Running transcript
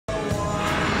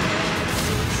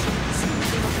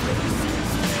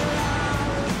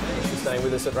staying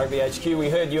with us at Rugby HQ. We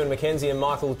heard Ewan Mackenzie and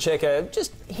Michael Checker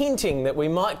just hinting that we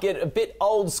might get a bit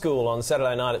old school on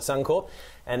Saturday night at Suncorp,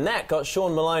 and that got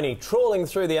Sean Maloney trawling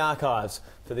through the archives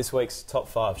for this week's Top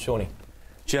 5. Shawnee.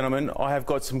 Gentlemen, I have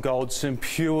got some gold, some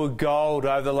pure gold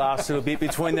over the last little bit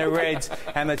between the Reds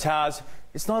and the Tars.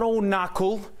 It's not all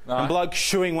knuckle and blokes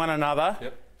shooing one another.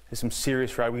 Yep. There's some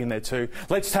serious rugby in there too.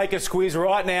 Let's take a squiz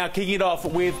right now, kicking it off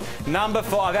with number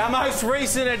 5, our most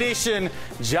recent addition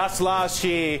just last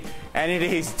year. And it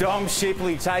is Dom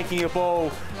Shipley taking a ball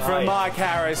from Mike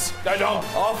Harris. Go Dom.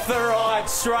 Off the right,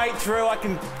 straight through. I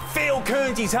can feel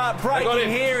Kearnsey's heart breaking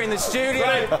here in the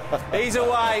studio. He's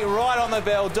away, right on the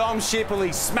bell. Dom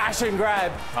Shipley, smash and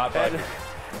grab.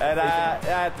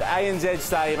 At ANZ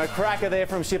Stadium. A cracker there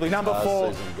from Shipley. Number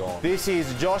 4, this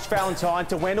is Josh Valentine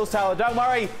to Wendell Taylor. Don't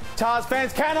worry, Tars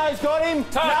fans, Cano's got him.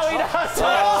 Touch. No, he doesn't.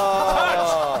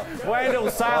 Touch. Wendell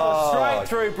Taylor straight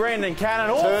through Brendan Cannon.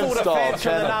 Awful defence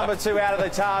from the number 2 out of the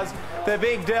Tars. The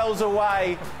big Dell's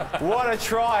away. What a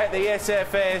try at the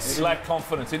SFS. He lacked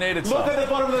confidence. He needed Look at the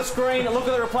bottom of the screen. Look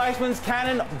at the replacements.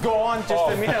 Cannon gone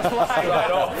just a minute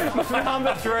later.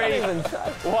 Number 3,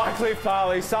 Wycliffe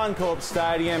Parley, Suncorp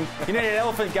Stadium. You need an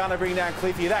elephant gun to bring down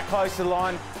Cliffy. That close to the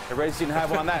line. The Reds didn't have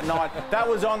one that night. That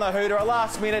was on the hooter. A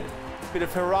last minute bit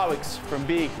of heroics from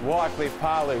big Wycliffe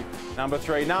Parley. Number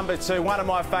 3. Number 2, one of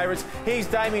my favourites. Here's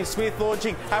Damien Smith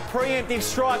launching a preemptive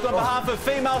strike on behalf of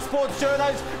female sports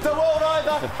journos the world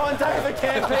over on David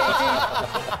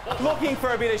Campese. Looking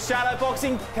for a bit of shadow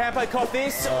boxing. Campo caught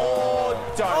this or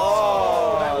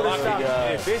don't. That would have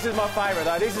stuck. This is my favourite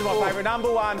though. This is my favourite.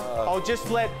 Number 1, I'll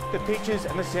just let the pictures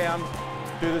and the sound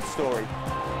do the story.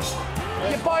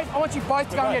 You both, I want you both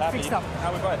to go and get fixed up.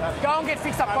 How we both happy? Go and get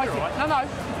fixed up, both of you. No,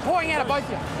 pouring out of both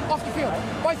of you. Off the field.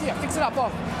 Both of you, fix it up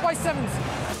off. Both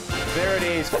 7s. There it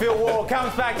is. Phil Ward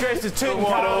comes back dressed as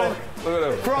Tutankhamun. Look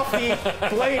at him. Crofty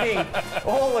bleeding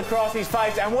all across his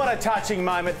face. And what a touching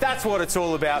moment. That's what it's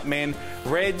all about, men.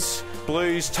 Reds,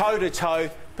 Blues, toe-to-toe,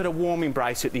 but a warm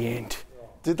embrace at the end.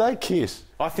 Did they kiss?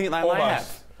 I think they may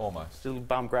have. Almost. A little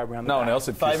bum grab around the No one back. else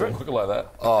had kissed him. Look like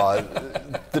that. Oh,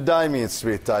 the Damien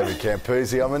Smith, David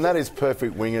Campese. I mean, that is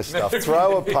perfect winger stuff.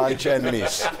 Throw a punch and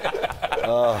miss.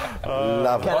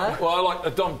 Love it. Well, I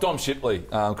like Dom Shipley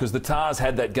because the Tars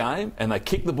had that game and they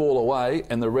kicked the ball away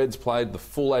and the Reds played the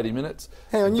full 80 minutes.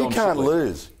 Hang on, you can't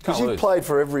lose because you've played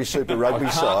for every Super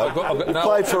Rugby side. You've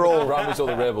played for all Rugby's or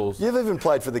the Rebels. You've even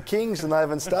played for the Kings and they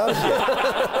haven't started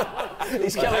yet.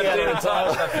 He's coming out in a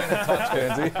touch.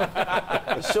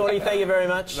 Shawnee, thank you very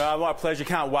much. No, my pleasure.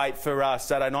 Can't wait for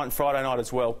Saturday night and Friday night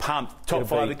as well. Pumped. Top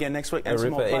 5 again next week and some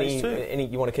more plays too.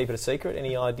 You want to keep it a secret?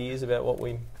 Any ideas about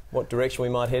what direction we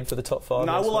might head for the top 5?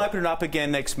 No, we'll open it up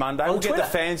again next Monday. We'll get the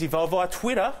fans involved via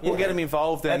Twitter. We'll get them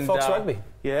involved. At Fox Rugby.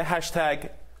 Yeah, hashtag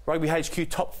Rugby HQ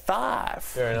Top 5.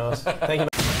 Very nice. Thank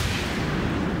you.